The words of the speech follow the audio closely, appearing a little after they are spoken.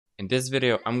In this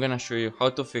video, I'm gonna show you how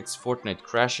to fix Fortnite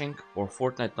crashing or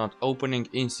Fortnite not opening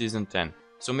in Season 10.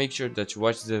 So make sure that you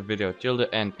watch the video till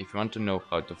the end if you want to know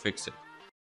how to fix it.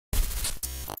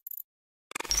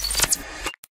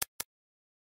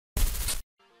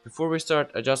 Before we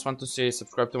start, I just want to say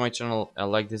subscribe to my channel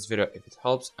and like this video if it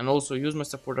helps, and also use my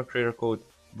supporter creator code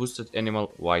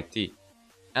BoostedAnimalYT.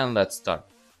 And let's start.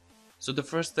 So the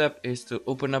first step is to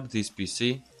open up this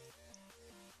PC.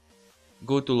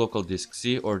 Go to local disk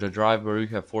C or the drive where you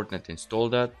have Fortnite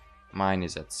installed at. Mine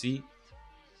is at C.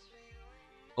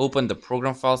 Open the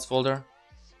program files folder.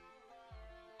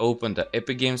 Open the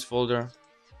Epic Games folder.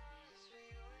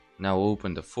 Now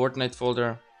open the Fortnite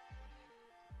folder.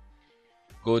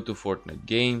 Go to Fortnite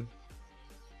game.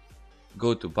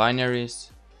 Go to binaries.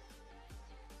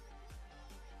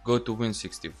 Go to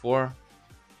Win64.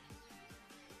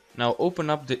 Now open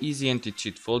up the Easy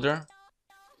Anti-Cheat folder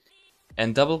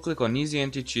and double click on Easy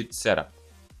Anti-Cheat Setup.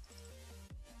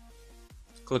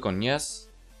 Click on Yes.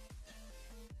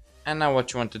 And now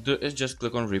what you want to do is just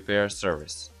click on Repair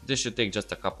Service. This should take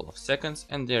just a couple of seconds,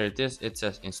 and there it is. It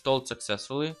says installed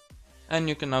successfully, and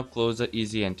you can now close the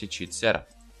Easy Anti-Cheat Setup.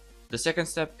 The second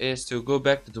step is to go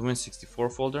back to the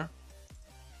Win64 folder.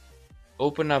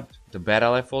 Open up the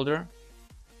BadAlly folder.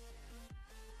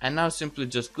 And now simply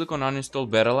just click on Uninstall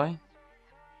BadAlly.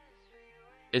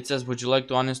 It says, would you like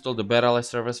to uninstall the BadAlly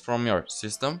service from your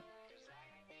system?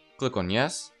 Click on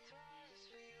Yes.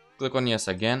 Click on Yes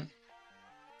again.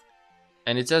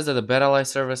 And it says that the BadAlly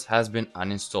service has been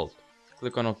uninstalled.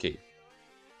 Click on OK.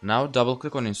 Now double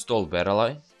click on Install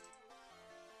BadAlly.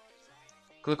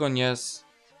 Click on Yes.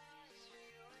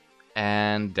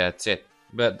 And that's it.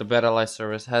 But the BadAlly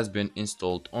service has been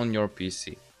installed on your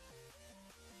PC.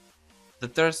 The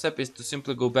third step is to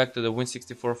simply go back to the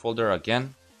Win64 folder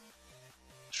again.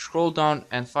 Scroll down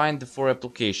and find the 4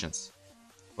 applications.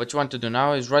 What you want to do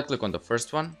now is right click on the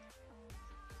first one.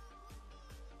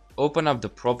 Open up the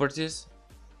properties.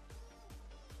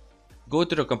 Go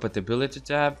to the compatibility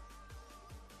tab.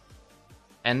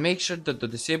 And make sure that the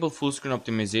disable full screen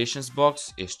optimizations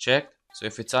box is checked. So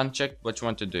if it's unchecked, what you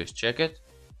want to do is check it.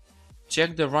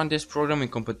 Check the run this program in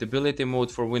compatibility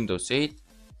mode for Windows 8.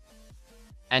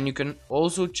 And you can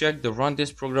also check the run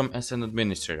this program as an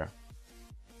administrator.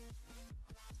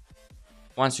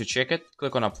 Once you check it,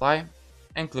 click on Apply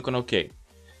and click on OK.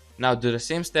 Now do the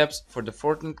same steps for the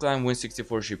Fortnite Client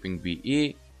Win64 Shipping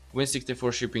BE,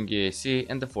 Win64 Shipping EAC,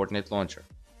 and the Fortnite Launcher.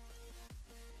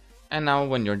 And now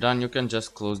when you're done, you can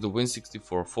just close the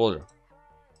Win64 folder.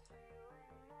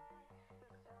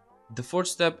 The fourth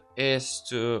step is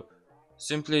to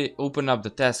simply open up the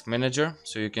Task Manager.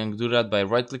 So you can do that by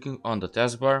right clicking on the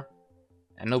taskbar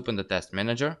and open the Task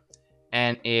Manager.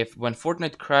 And if when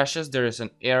Fortnite crashes there is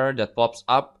an error that pops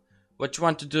up, what you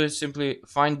want to do is simply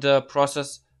find the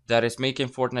process that is making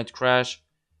Fortnite crash,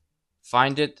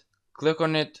 find it, click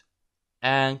on it,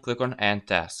 and click on End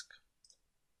Task.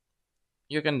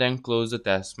 You can then close the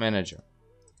Task Manager.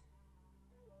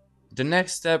 The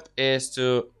next step is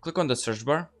to click on the search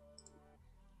bar,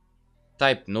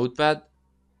 type Notepad,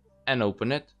 and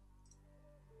open it.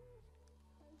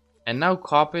 And now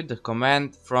copy the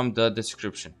command from the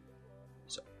description.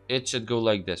 So it should go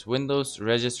like this: Windows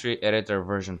Registry Editor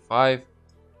version 5,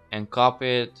 and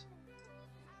copy it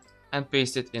and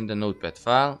paste it in the Notepad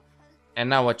file. And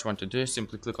now what you want to do is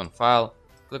simply click on File,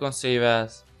 click on Save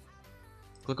As,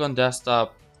 click on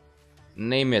Desktop,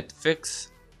 name it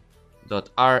fix.reg.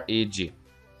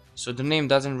 So the name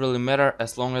doesn't really matter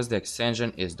as long as the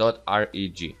extension is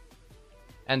 .reg.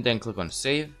 And then click on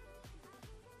Save,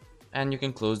 and you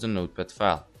can close the Notepad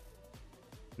file.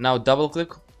 Now double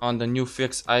click on the new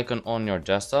fix icon on your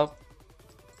desktop.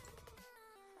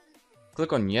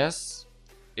 Click on Yes.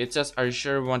 It says, are you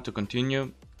sure you want to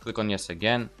continue? Click on Yes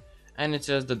again. And it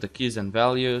says that the keys and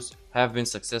values have been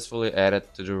successfully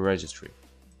added to the registry.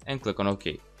 And click on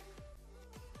OK.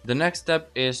 The next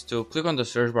step is to click on the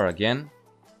search bar again.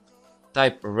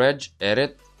 Type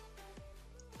regedit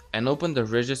and open the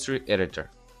registry editor.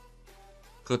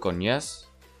 Click on Yes.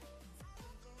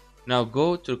 Now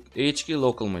go to HKey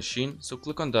local machine, so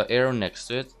click on the arrow next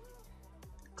to it.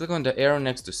 Click on the arrow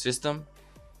next to System.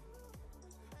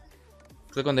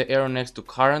 Click on the arrow next to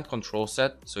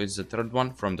CurrentControlSet, so it's the third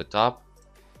one from the top.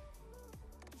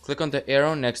 Click on the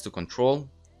arrow next to Control.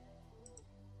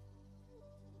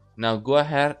 Now go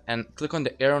ahead and click on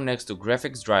the arrow next to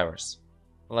GraphicsDrivers.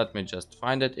 Let me just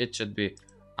find it. It should be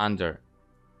under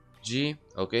G.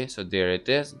 Okay, so there it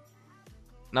is.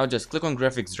 Now just click on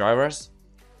GraphicsDrivers.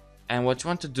 And what you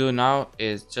want to do now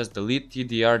is just delete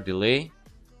TdrDelay.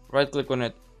 Right click on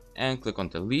it and click on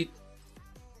delete.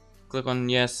 Click on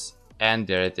yes, and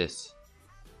there it is.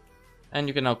 and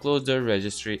you can now close the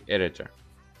registry editor.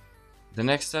 The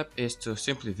next step is to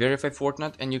simply verify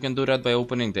Fortnite, and you can do that by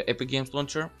opening the Epic Games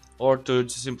launcher or to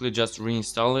simply just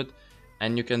reinstall it,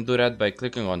 and you can do that by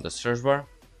clicking on the search bar,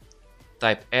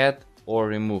 type add or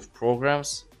remove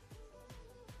programs,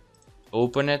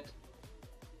 open it,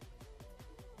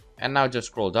 and now just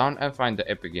scroll down and find the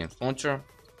Epic Games launcher,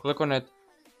 click on it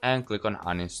and click on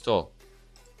uninstall.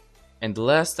 And the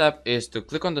last step is to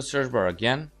click on the search bar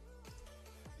again,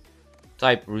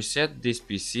 type reset this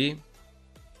PC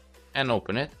and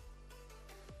open it.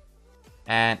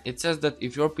 And it says that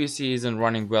if your PC isn't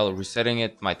running well, resetting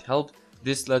it might help.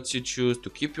 This lets you choose to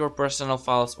keep your personal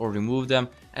files or remove them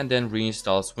and then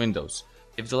reinstalls Windows.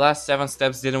 If the last 7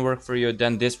 steps didn't work for you,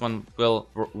 then this one will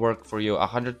work for you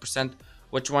 100%.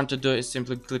 What you want to do is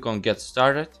simply click on get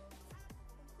started,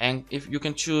 and if you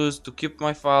can choose to keep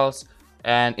my files,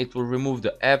 and it will remove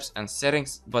the apps and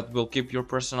settings but will keep your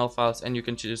personal files, and you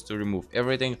can choose to remove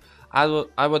everything. I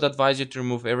would advise you to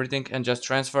remove everything and just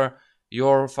transfer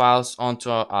your files onto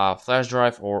a flash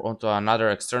drive or onto another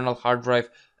external hard drive,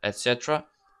 etc.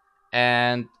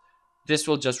 And this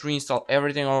will just reinstall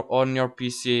everything on your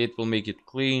PC. It will make it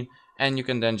clean, and you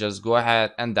can then just go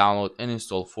ahead and download and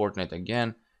install Fortnite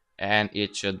again, and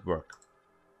it should work.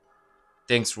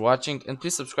 Thanks for watching, and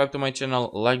please subscribe to my channel,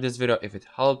 like this video if it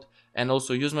helped, and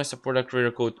also use my supporter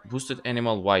creator code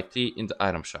BoostedAnimalYT in the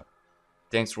item shop.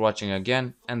 Thanks for watching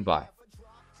again, and bye.